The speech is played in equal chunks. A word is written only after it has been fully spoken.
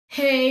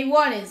Hey,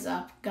 what is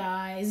up,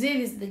 guys? It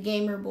is the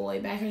Gamer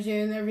Boy back here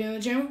doing the review on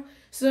the channel.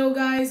 So,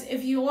 guys,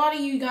 if a lot of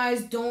you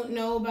guys don't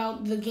know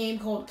about the game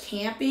called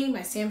Camping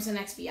by Samsung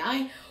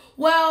XVI,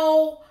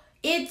 well,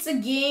 it's a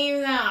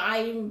game that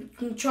I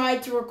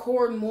tried to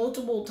record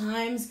multiple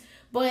times,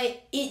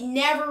 but it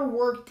never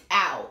worked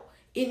out.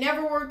 It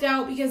never worked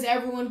out because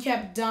everyone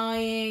kept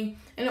dying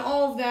and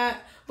all of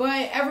that.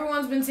 But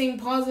everyone's been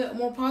saying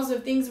more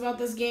positive things about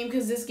this game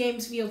because this game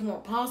feels more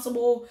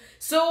possible.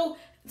 So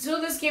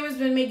this game has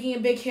been making a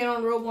big hit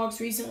on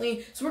Roblox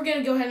recently. So we're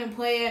gonna go ahead and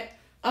play it.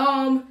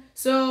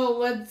 So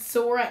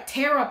we're at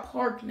Terra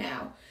Park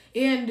now,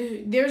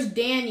 and there's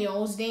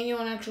Daniel. Is Daniel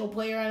an actual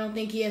player? I don't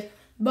think he is.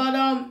 But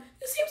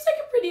this seems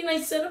like a pretty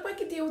nice setup. I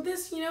could deal with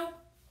this, you know.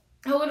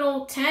 A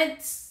little tent,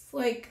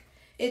 like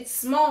it's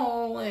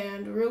small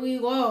and really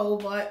low,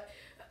 but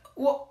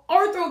well,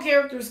 Arthro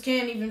characters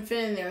can't even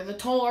fit in there. The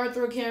tall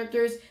Arthro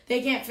characters,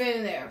 they can't fit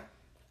in there.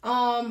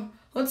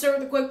 Let's start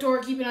with a quick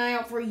tour. Keep an eye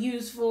out for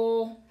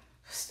useful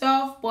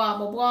stuff, blah,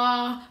 blah,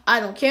 blah. I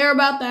don't care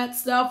about that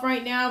stuff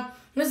right now.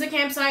 This is a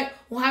campsite.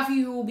 Well, half of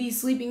you will be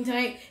sleeping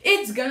tonight.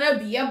 It's gonna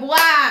be a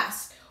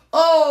blast.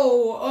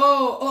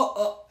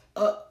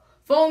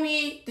 Follow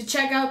me to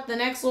check out the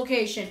next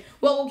location.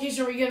 What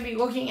location are we gonna be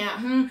looking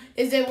at?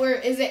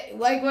 What is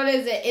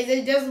it? Is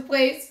it just a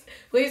place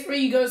where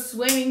you go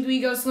swimming? Do we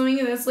go swimming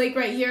in this lake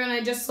right here? And I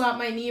just slapped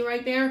my knee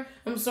right there.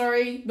 I'm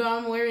sorry, but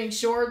I'm wearing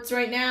shorts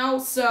right now.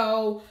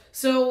 So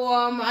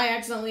I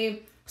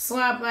accidentally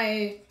slapped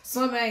my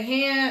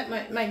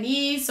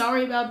knee.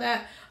 Sorry about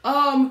that.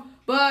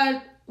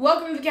 But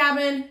welcome to the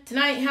cabin.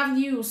 Tonight, half of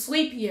you will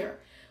sleep here.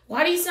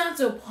 Why do you sound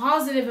so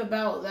positive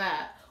about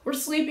that? We're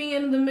sleeping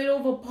in the middle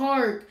of a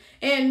park,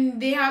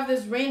 and they have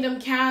this random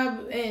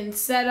cabin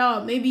set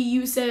up. Maybe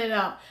you set it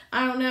up.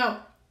 I don't know.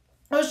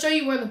 I'll show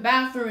you where the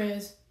bathroom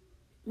is.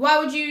 Why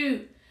would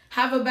you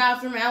have a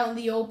bathroom out in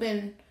the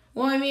open?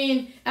 Well, I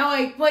mean, at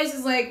like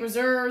places like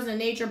reserves and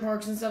nature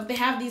parks and stuff, they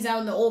have these out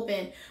in the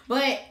open.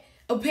 But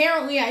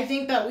apparently, I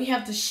think that we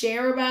have to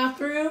share a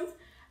bathroom.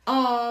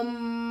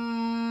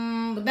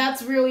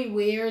 That's really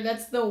weird.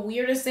 That's the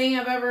weirdest thing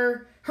I've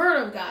ever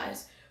heard of,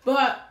 guys.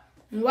 But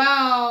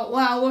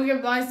wow, look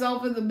at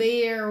myself in the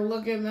mirror.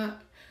 Look at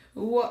that.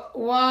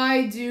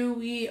 Why do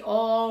we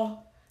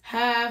all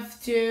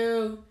have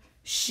to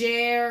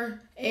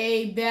share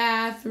a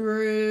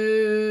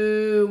bathroom?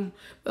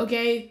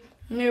 Okay,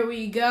 here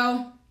we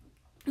go.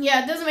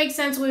 Yeah, it doesn't make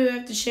sense we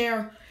have to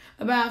share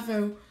a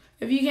bathroom.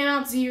 If you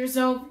cannot see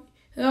yourself,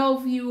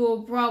 you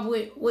will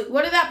probably... Wait,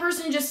 what did that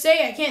person just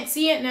say? I can't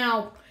see it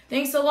now.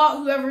 Thanks a lot,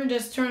 whoever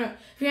just turned it.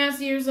 If you can't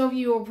see yourself,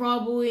 you will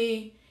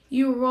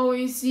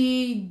always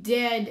see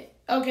dead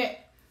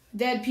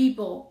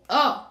people.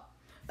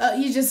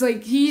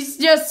 He's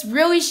just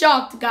really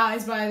shocked,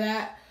 guys, by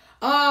that.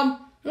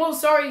 Well,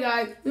 sorry,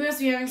 guys. We must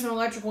be having some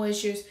electrical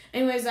issues.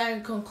 Anyways,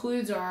 that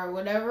concludes our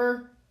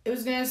whatever it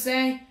was gonna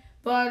say.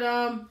 But,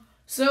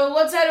 so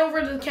let's head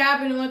over to the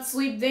cabin and let's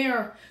sleep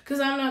there. Because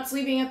I'm not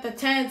sleeping at the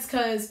tents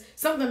because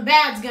something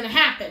bad's gonna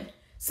happen.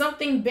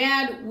 Something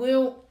bad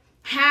will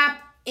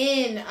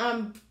happen.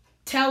 I'm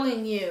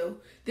telling you.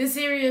 This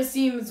area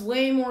seems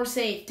way more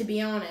safe, to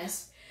be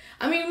honest.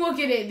 I mean, look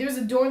at it. There's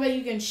a door that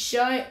you can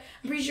shut.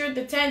 I'm pretty sure at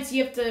the tents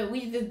you have to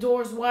leave the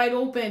doors wide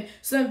open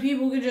so that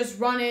people can just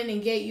run in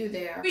and get you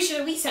there. We should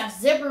at least have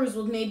zippers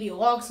with maybe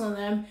locks on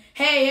them.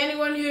 Hey,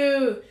 anyone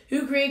who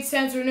creates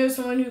tents or knows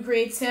someone who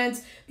creates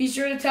tents, be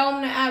sure to tell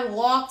them to add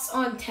locks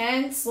on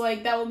tents.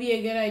 Like, that would be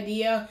a good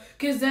idea.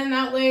 Because then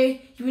that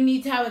way you would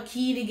need to have a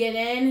key to get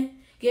in.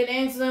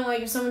 So then,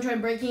 like, if someone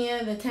tried breaking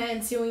into the tent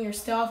and stealing your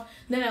stuff,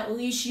 then at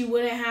least you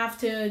wouldn't have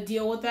to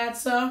deal with that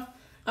stuff.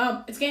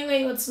 It's getting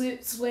late. Let's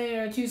split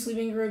our two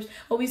sleeping groups.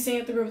 I'll be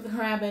staying at the group at the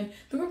cabin.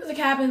 The group at the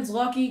cabin's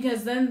lucky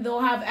because then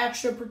they'll have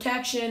extra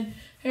protection.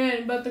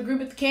 But the group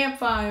at the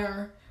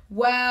campfire,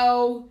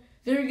 well,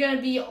 they're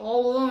gonna be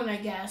all alone, I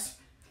guess.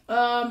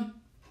 Well,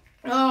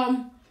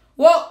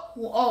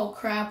 oh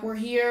crap, we're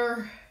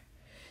here.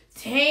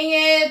 Dang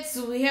it!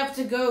 So we have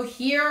to go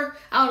here.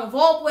 Out of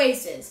all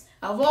places,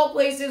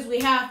 we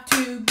have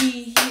to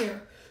be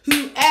here.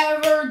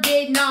 Whoever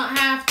did not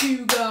have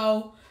to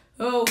go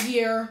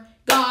here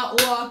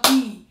got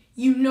lucky.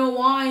 You know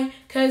why?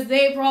 Because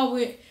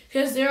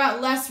they're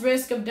at less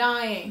risk of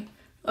dying.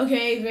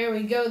 Okay, there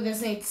we go.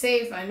 This ain't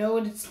safe. I know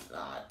it's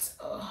not.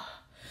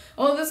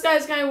 Oh, this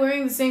guy's kind of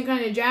wearing the same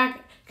kind of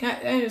jacket,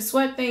 kind of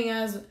sweat thing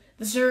as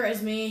the shirt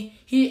as me.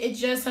 It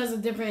just has a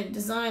different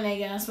design, I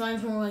guess.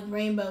 Mine's more like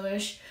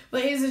rainbowish,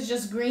 but his is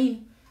just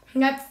green.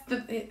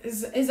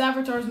 His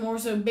avatar is more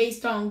so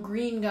based on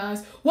green,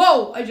 guys.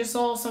 Whoa! I just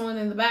saw someone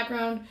in the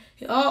background.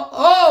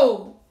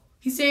 Oh!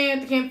 He's standing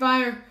at the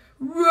campfire.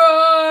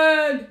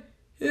 Run!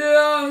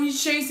 Yeah,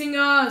 he's chasing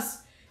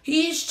us.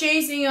 He's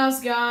chasing us,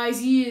 guys.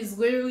 He is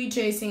literally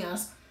chasing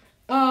us.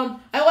 I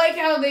like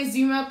how they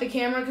zoom out the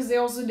camera because they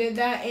also did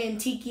that in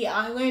Tiki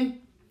Island.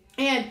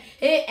 And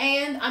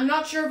I'm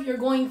not sure if you're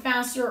going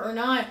faster or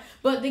not,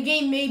 but the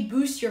game may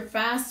boost your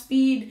fast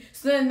speed,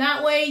 so then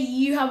that way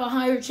you have a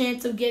higher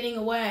chance of getting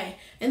away.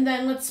 And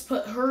then let's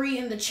put hurry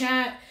in the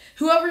chat.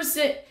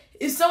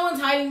 if someone's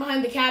hiding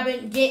behind the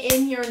cabin, get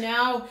in here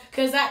now,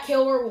 because that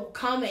killer will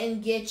come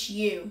and get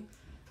you.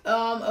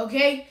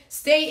 Okay?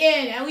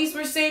 Stay in. At least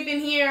we're safe in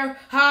here.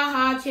 Ha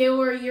ha,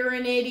 killer, you're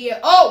an idiot.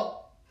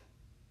 Oh!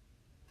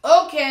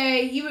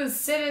 Okay, he was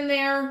sitting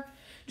there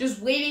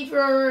just waiting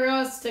for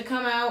us to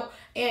come out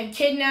and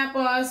kidnap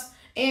us,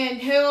 and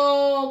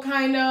he'll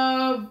kind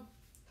of,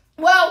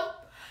 well,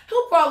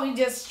 he'll probably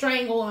just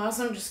strangle us.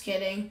 I'm just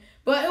kidding.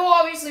 But he'll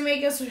obviously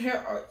make us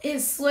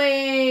his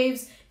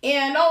slaves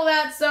and all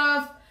that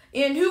stuff.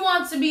 And who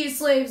wants to be his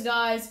slaves,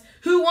 guys?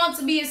 Who wants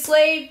to be a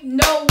slave?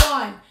 No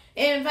one.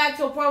 And in fact,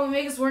 he'll probably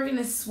make us work in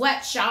a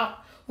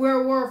sweatshop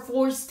where we're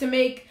forced to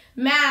make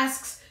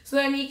masks so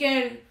then he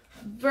can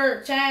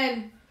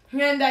pretend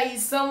that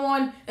he's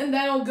someone, and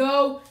then he'll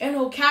go and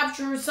he'll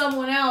capture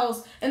someone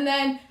else, and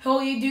then he'll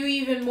do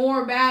even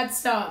more bad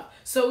stuff.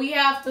 So we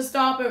have to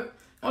stop it.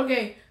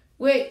 Okay,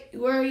 wait,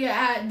 where are you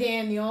at,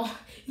 Daniel?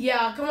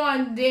 Yeah, come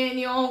on,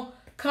 Daniel.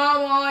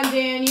 Come on,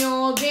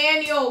 Daniel.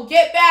 Daniel,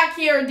 get back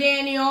here,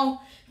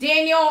 Daniel.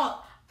 Daniel,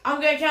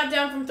 I'm going to count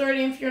down from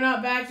 30 if you're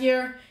not back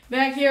here.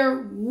 Back here.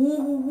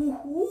 Woo, woo, woo,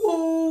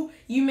 woo.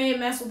 You may have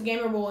messed with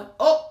Gamer Boy.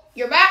 Oh,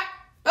 you're back?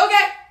 Okay.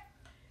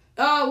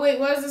 Wait,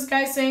 what is this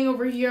guy saying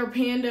over here,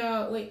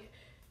 Panda? Wait,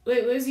 what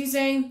is he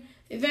saying?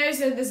 If I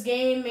said this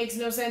game makes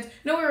no sense.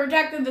 No, we were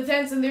attacked in the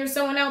tents and there's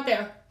someone out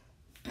there.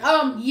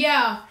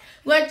 Yeah.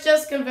 Let's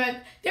just convince.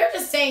 They're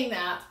just saying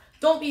that.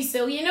 Don't be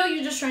silly. You know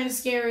you're just trying to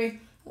scare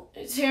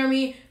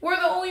me. We're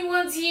the only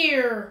ones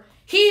here.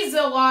 He's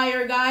a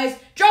liar, guys.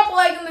 Drop a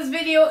like on this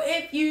video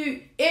if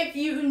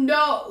you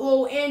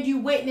know and you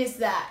witnessed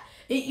that.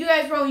 You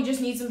guys probably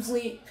just need some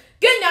sleep.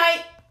 Good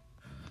night.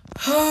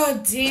 Oh,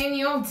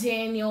 Daniel,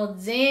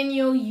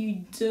 you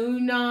do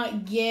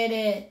not get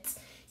it.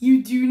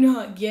 You do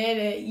not get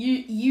it.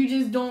 You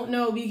just don't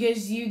know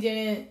because you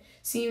didn't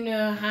seem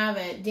to have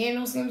it.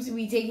 Daniel seems to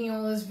be taking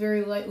all this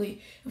very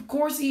lightly. Of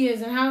course he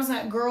is. And how's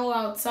that girl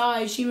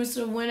outside? She must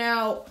have went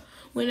out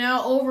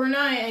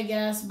overnight, I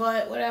guess,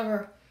 but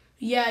whatever.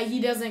 Yeah, he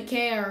doesn't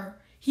care.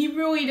 He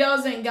really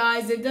doesn't,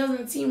 guys. It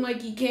doesn't seem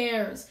like he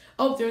cares.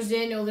 Oh, there's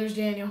Daniel.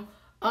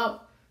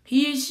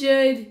 He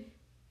should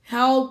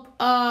help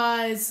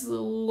us.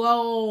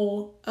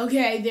 Whoa.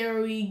 Okay,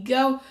 there we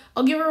go.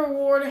 I'll give a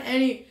reward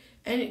to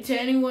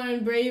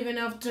anyone brave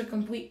enough to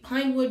complete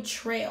Pinewood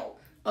Trail.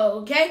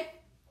 Okay?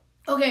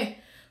 Okay,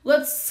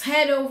 let's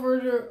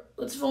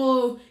let's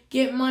follow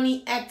Get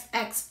Money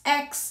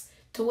XXX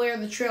to where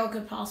the trail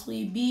could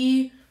possibly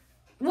be.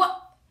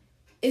 What?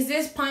 Is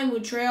this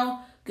Pinewood Trail?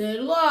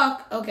 Good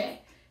luck.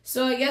 Okay,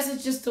 so I guess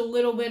it's just a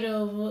little bit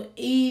of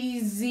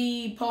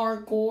easy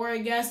parkour, I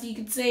guess you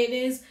could say it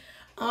is.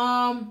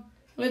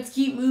 Let's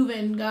keep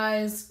moving,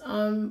 guys.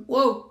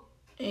 Whoa.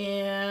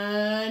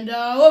 And,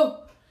 whoa.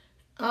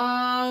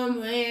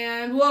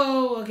 And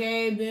whoa.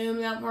 Okay,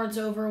 boom, that part's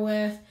over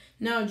with.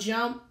 Now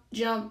jump.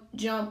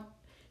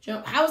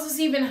 How is this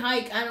even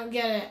hike? I don't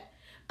get it.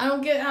 I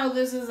don't get how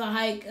this is a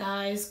hike,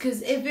 guys.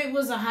 Because if it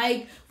was a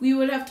hike, we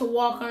would have to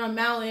walk on a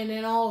mountain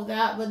and all of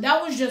that. But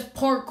that was just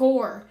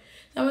parkour.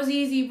 That was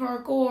easy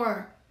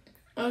parkour.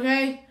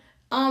 Okay?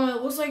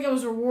 It looks like I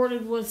was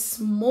rewarded with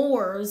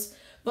s'mores.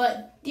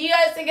 But do you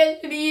guys think I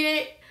should eat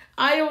it?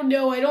 I don't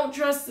know. I don't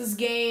trust this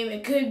game.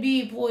 It could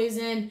be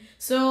poison.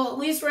 So at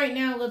least right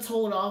now, let's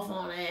hold off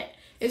on it.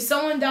 If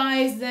someone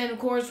dies, then of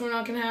course we're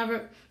not going to have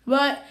it.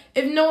 But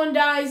if no one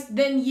dies,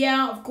 then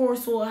yeah, of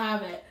course we'll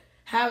have it.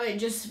 Have it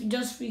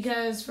just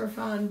because for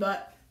fun.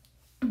 But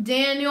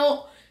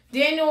Daniel's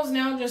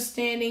now just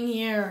standing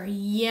here.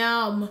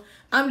 Yum.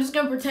 I'm just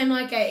going to pretend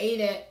like I ate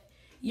it.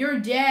 You're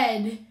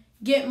dead.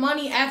 Get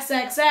Money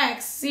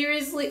XXX.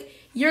 Seriously?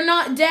 You're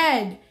not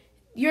dead.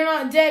 You're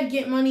not dead.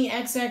 Get Money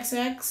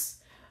XXX.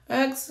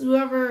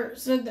 Whoever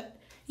said that.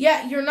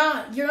 Yeah, you're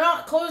not. You're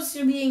not close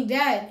to being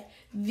dead.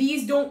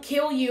 These don't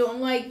kill you,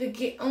 unlike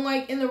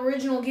in the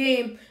original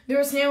game. There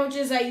are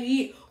sandwiches that you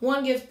eat.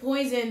 One gets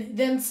poisoned,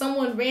 then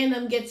someone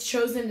random gets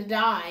chosen to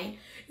die.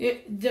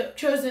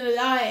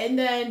 And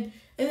then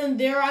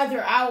they're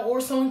either out or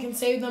someone can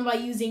save them by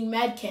using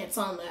med kits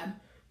on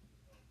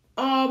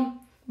them.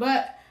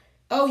 But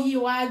he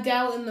lagged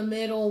out in the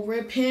middle.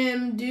 Rip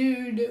him,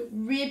 dude.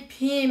 Rip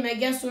him. I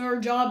guess our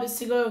job is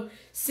to go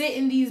sit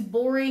in these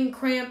boring,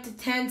 cramped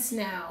tents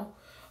now.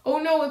 Oh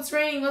no, it's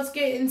raining. Let's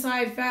get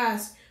inside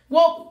fast.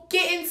 Well,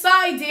 get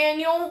inside,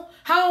 Daniel.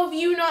 How have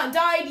you not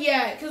died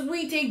yet? Because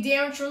we take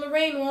damage from the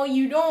rain while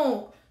you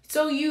don't.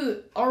 So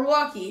you are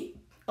lucky,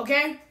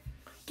 okay?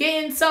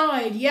 Get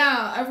inside.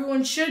 Yeah,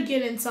 everyone should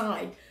get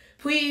inside.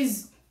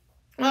 Please,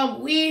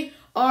 we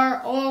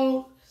are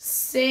all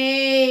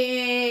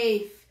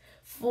safe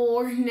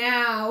for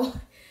now.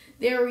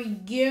 There we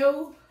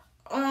go.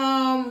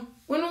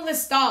 When will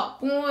this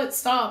stop? When will it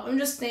stop? I'm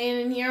just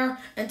standing here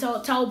until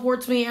it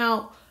teleports me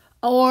out.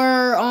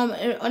 Or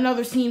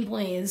another scene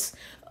plays.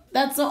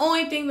 That's the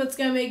only thing that's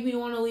gonna make me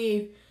want to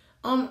leave.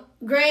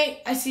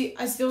 Great. I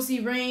still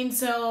see rain,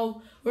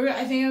 so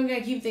I think I'm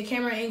gonna keep the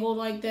camera angled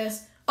like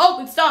this.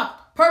 Oh, it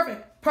stopped.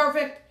 Perfect,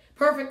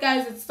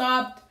 guys. It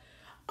stopped.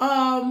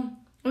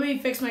 Let me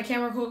fix my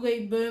camera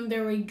quickly. Boom,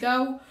 there we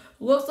go.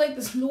 Looks like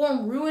the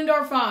storm ruined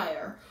our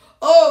fire.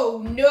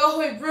 Oh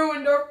no, it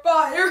ruined our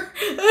fire.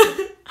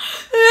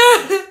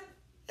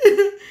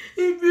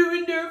 It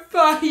ruined our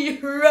fire.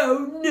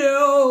 Oh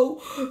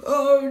no.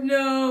 Oh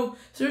no.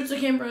 Search the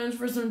campgrounds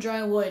for some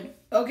dry wood.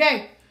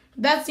 Okay,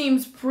 that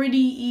seems pretty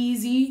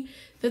easy.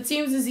 That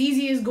seems as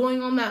easy as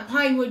going on that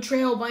pinewood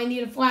trail, but I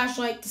need a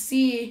flashlight to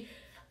see.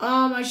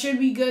 I should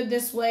be good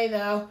this way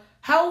though.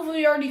 How have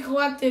we already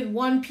collected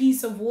one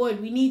piece of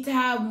wood? We need to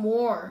have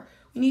more.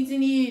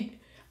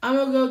 I'm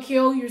gonna go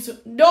kill your...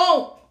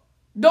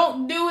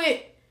 Don't do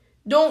it.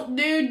 Don't,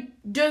 dude.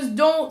 Just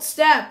don't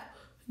step.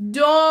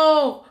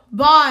 Don't.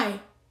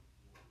 Bye.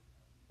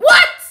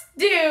 What?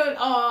 Dude.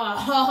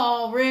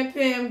 Oh, rip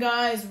him,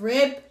 guys.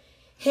 Rip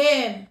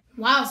him.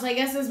 Wow, so I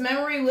guess his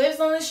memory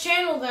lives on this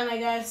channel then, I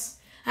guess.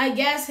 I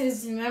guess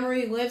his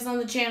memory lives on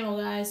the channel,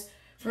 guys.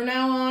 For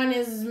now on,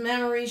 his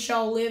memory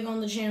shall live on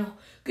the channel.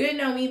 Good,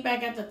 now meet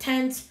back at the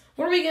tent.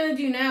 What are we going to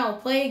do now?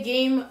 Play a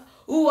game?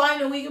 Ooh, I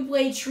know, we can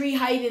play tree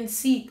hide and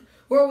seek.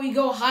 Where we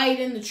go hide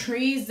in the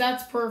trees.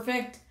 That's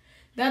perfect.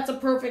 That's a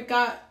perfect,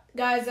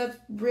 guys, that's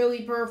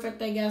really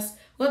perfect, I guess.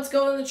 Let's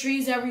go in the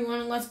trees,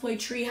 everyone, and let's play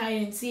tree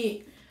hide and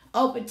seek.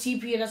 Oh, but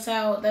TP'd us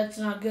out. That's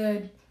not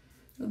good.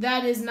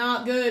 That is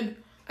not good.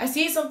 I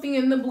see something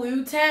in the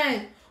blue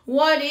tent.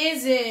 What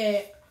is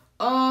it?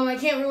 I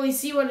can't really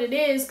see what it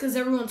is because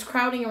everyone's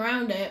crowding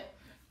around it.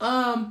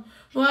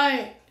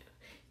 But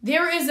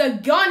there is a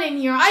gun in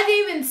here. I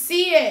didn't even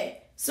see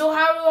it. So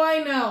how do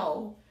I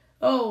know?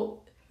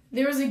 Oh,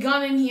 there's a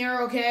gun in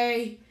here,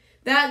 okay?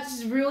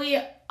 That's really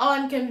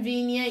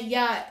inconvenient,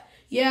 yet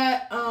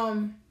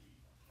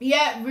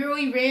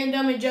really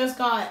random. It just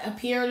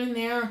appeared in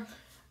there.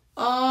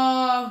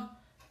 Oh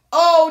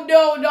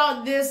no,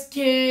 not this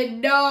kid.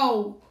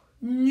 No.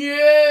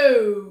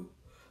 Don't.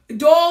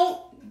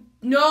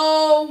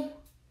 No.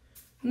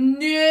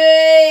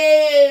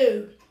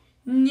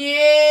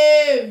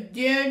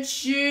 Don't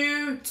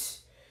shoot.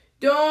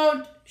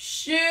 Don't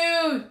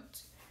shoot.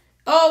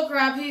 Oh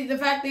crap, the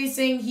fact that he's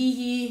saying hee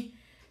hee.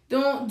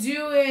 Don't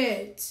do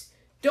it.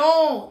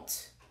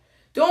 Don't.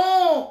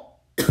 Don't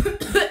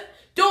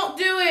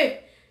do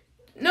it.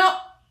 No.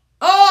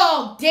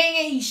 Oh, dang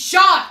it, he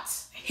shot.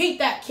 I hate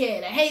that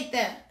kid. I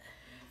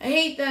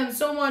hate them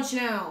so much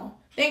now.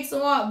 Thanks a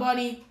lot,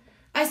 buddy.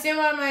 I stand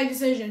by my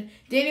decision.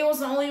 Danny was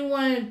the only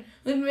one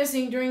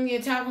missing during the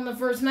attack on the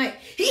first night.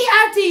 He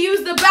had to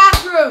use the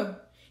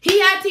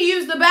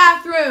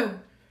bathroom.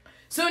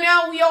 So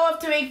now we all have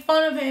to make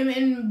fun of him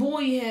and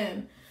bully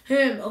him,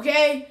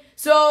 okay?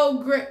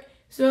 So, great.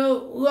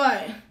 So,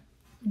 what?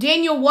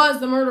 Daniel was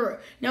the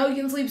murderer. Now we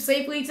can sleep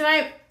safely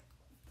tonight?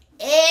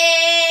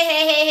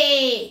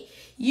 Hey,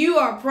 you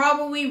are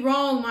probably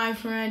wrong, my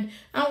friend.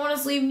 I don't want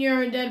to sleep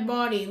near a dead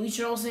body. We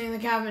should all stay in the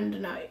cabin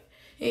tonight.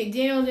 Hey,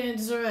 Daniel didn't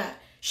deserve that.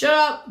 Shut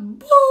up.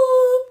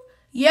 Boop.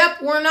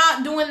 Yep, we're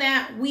not doing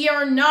that. We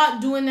are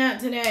not doing that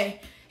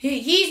today.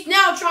 He's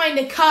now trying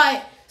to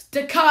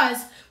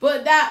cuss,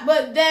 but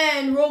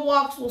then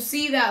Roblox will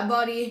see that,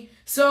 buddy.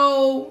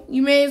 So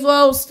you may as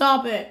well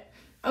stop it.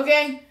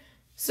 Okay?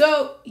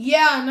 So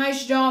yeah,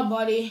 nice job,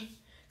 buddy.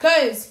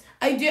 Cause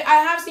I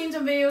have seen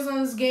some videos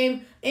on this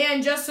game,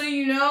 and just so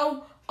you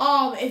know,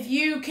 if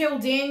you kill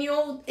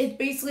Daniel, it's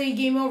basically a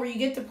game over. You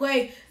get to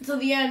play until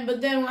the end, but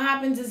then what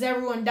happens is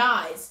everyone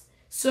dies.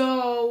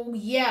 So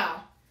yeah.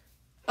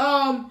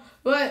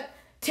 But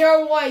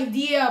terrible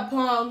idea,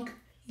 punk.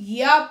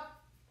 Yep.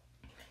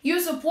 You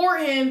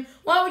support him.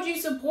 Why would you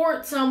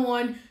support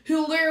someone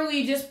who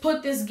literally just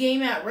put this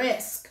game at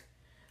risk?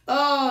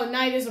 Oh,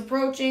 night is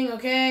approaching,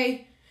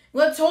 okay?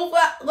 Let's hope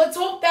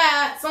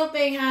that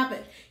something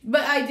happened.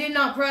 But I did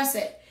not press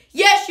it.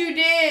 Yes, you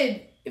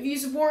did. If you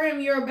support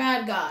him, you're a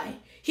bad guy.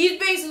 He's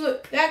basically,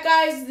 that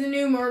guy's the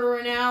new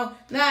murderer now.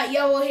 That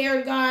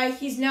yellow-haired guy,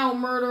 he's now a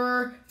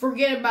murderer.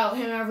 Forget about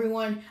him,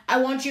 everyone.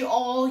 I want you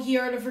all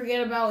here to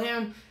forget about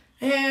him.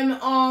 And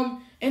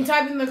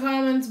type in the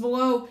comments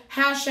below, #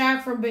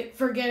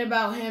 forget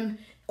about him.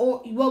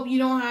 Or, well, you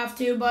don't have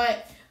to,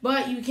 but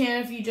you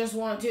can if you just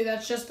want to.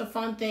 That's just a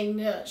fun thing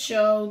to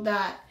show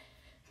that.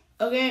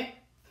 Okay?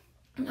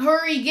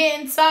 Hurry,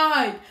 get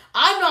inside.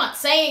 I'm not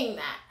saying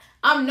that.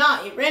 I'm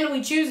not. It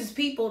randomly chooses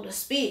people to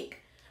speak.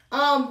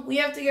 We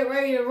have to get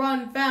ready to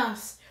run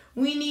fast.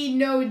 We need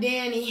no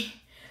Danny.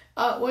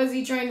 What is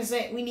he trying to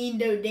say? We need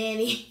no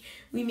Danny.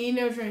 We need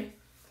no train.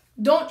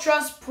 Don't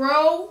trust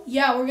Pro?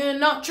 Yeah, we're gonna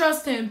not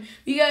trust him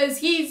because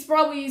he's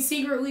probably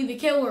secretly the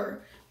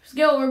killer,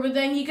 but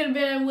then he could have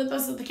been with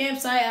us at the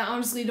campsite. I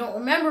honestly don't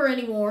remember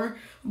anymore.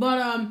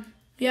 But,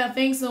 yeah,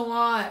 thanks a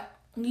lot.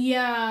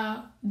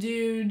 Yeah,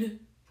 dude.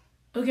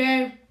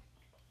 Okay?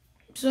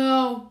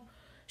 So,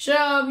 shut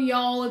up,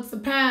 y'all. It's the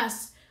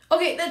past.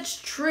 Okay, that's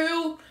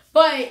true,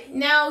 but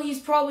now he's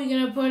probably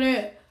gonna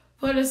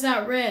put us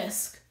at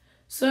risk.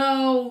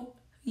 So,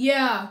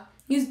 yeah.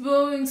 These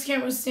buildings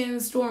can't withstand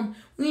the storm.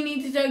 We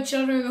need to take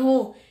shelter in the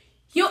hole.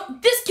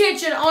 This kid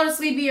should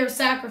honestly be our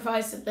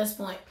sacrifice at this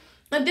point.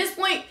 At this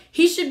point,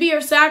 he should be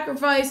our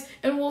sacrifice,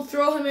 and we'll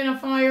throw him in a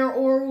fire,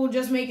 or we'll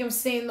just make him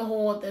stay in the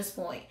hole at this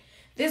point.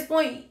 At this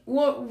point,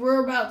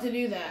 we're about to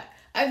do that.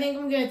 I think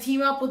I'm going to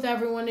team up with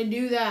everyone to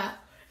do that.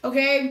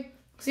 Okay?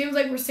 Seems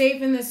like we're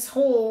safe in this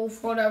hole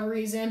for whatever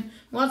reason.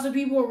 Lots of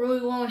people are really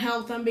low in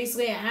health. I'm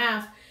basically at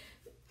half.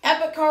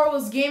 Epic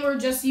Carlos Gamer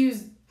just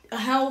used a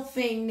health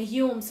thing to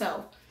heal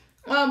himself.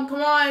 Come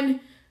on.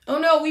 Oh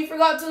no, we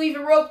forgot to leave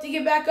a rope to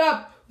get back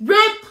up.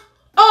 Rip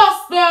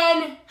off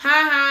then!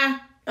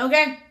 Ha.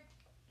 Okay?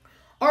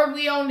 Are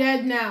we all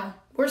dead now?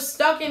 We're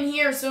stuck in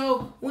here,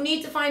 so we'll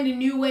need to find a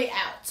new way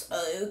out.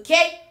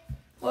 Okay?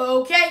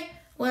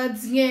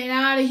 Let's get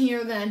out of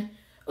here then.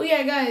 Oh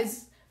yeah,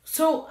 guys.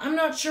 So, I'm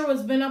not sure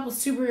what's been up with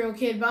Superhero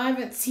Kid, but I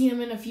haven't seen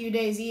him in a few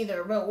days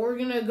either. But we're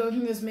going to go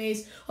through this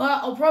maze.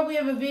 I'll probably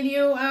have a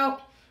video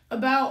out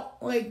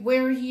about, like,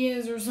 where he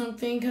is or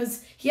something,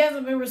 because he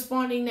hasn't been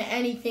responding to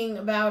anything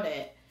about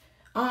it.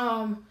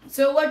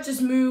 So let's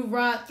just move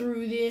right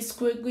through this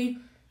quickly.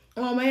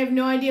 I have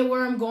no idea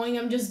where I'm going.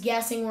 I'm just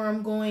guessing where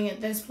I'm going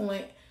at this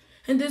point.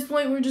 At this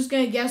point, we're just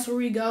going to guess where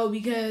we go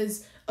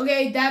because,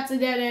 okay, that's a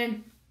dead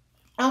end.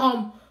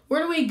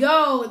 Where do we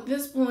go at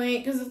this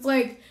point? Because it's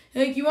like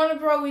you want to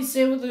probably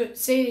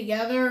stay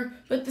together,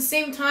 but at the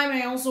same time,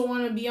 I also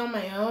want to be on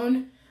my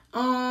own.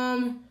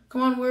 Come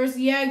on, where's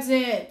the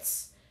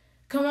exits?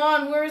 Come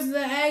on, where's the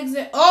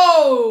exit?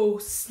 Oh,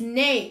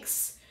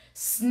 snakes.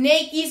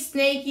 Snaky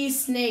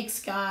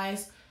snakes,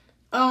 guys.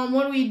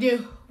 What do we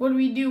do?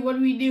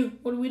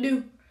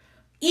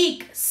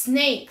 Eek,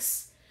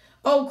 snakes.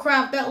 Oh,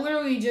 crap, that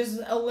literally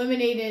just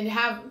eliminated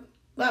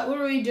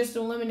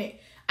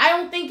I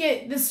don't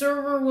think the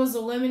server was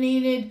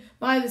eliminated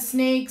by the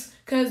snakes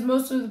because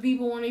most of the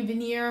people weren't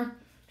even here.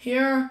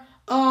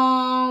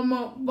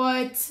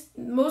 But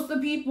most of the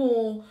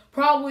people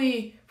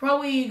probably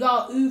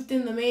got oofed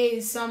in the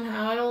maze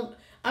somehow.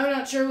 I'm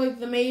not sure,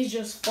 like the maze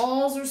just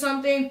falls or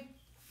something.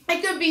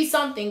 It could be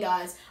something,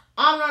 guys.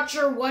 I'm not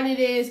sure what it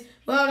is,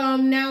 but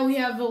now we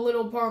have a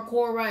little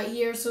parkour right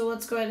here, so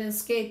let's go ahead and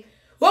escape.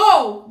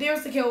 Whoa!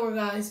 There's the killer,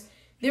 guys.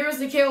 There's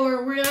the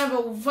killer. We're gonna have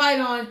a fight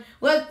on.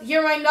 Let's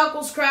hear my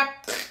knuckles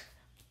crack.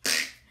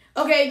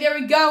 Okay, there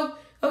we go.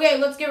 Okay,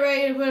 let's get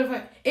ready to put a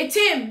fight. It's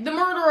him, the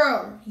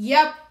murderer.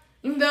 Yep.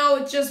 Even though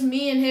it's just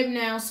me and him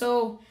now,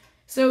 so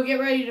get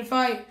ready to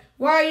fight.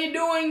 Why are you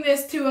doing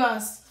this to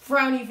us?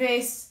 Frowny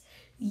face.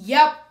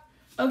 Yep.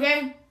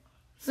 Okay.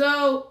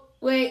 So,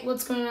 wait,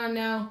 what's going on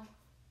now?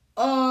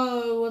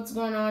 Oh, what's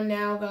going on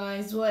now,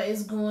 guys? What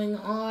is going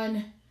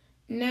on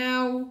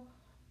now?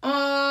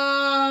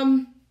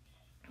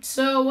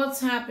 So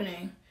what's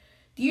happening?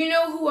 Do you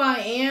know who I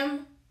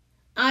am?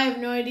 I have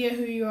no idea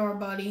who you are,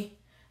 buddy.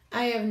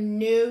 I have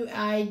no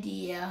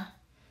idea.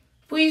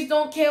 Please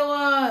don't kill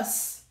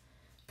us.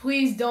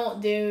 Please don't,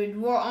 dude.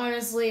 We're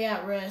honestly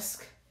at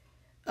risk.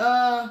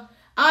 I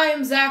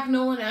am Zach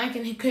Nolan and I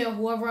can kill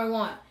whoever I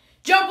want.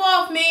 Jump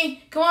off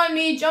me! Come on,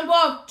 me! Jump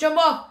off! Jump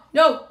off!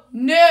 No!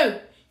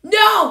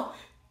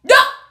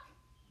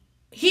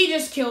 He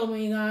just killed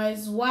me,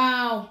 guys.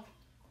 Wow.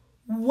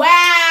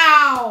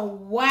 Wow.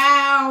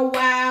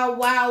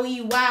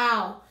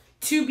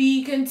 To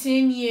be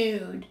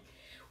continued.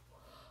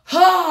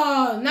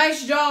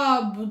 Nice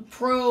job,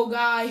 pro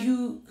guy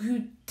to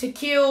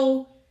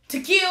kill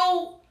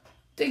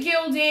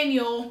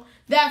Daniel.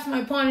 That's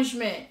my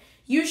punishment.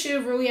 You should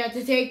have really had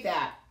to take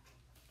that.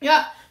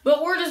 Yeah,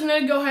 but we're just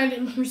going to go ahead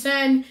and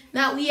pretend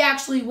that we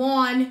actually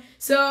won.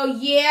 So,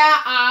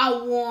 yeah,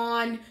 I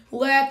won.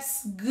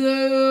 Let's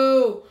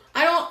go.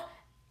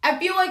 I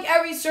feel like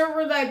every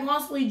server that I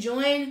possibly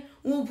join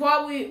will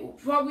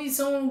probably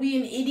someone will be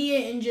an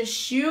idiot and just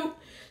shoot.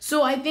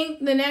 So I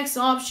think the next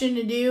option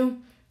to do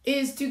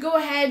is to go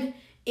ahead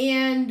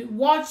and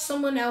watch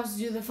someone else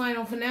do the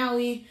final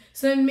finale.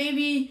 So then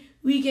maybe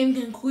we can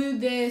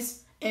conclude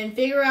this and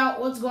figure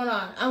out what's going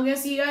on. I'm going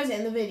to see you guys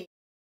in the video.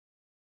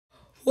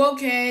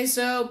 Okay,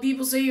 so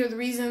people say you're the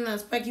reason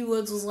that Specky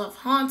Woods was left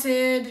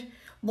haunted.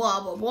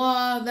 Blah, blah,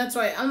 blah. That's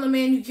right. I'm the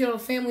man who killed a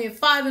family of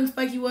 5 in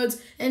Specky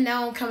Woods, and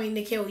now I'm coming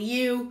to kill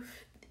you.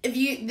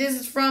 This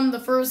is from the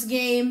first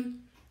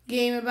game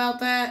about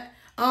that.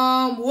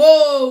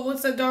 Whoa,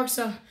 what's that dark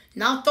stuff?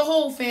 Not the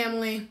whole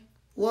family.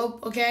 Whoa,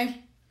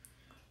 okay.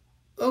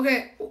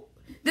 Okay.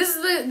 This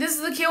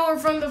is the killer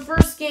from the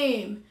first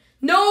game.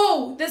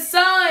 No, the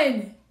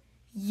son.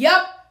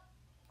 Yep.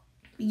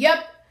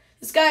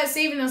 This guy is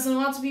saving us, and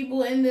lots of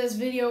people in this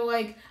video,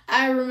 like,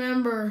 I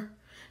remember,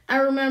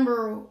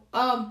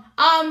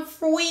 I'm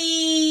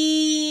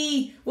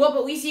free. Well, but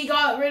at least he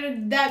got rid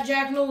of that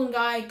Jack Nolan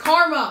guy.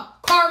 Karma.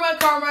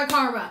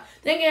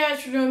 Thank you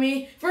guys for joining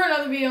me for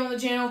another video on the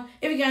channel.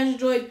 If you guys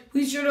enjoyed,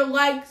 please sure to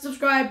like,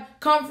 subscribe,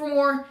 comment for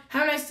more.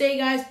 Have a nice day,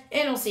 guys,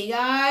 and I'll see you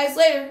guys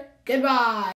later. Goodbye.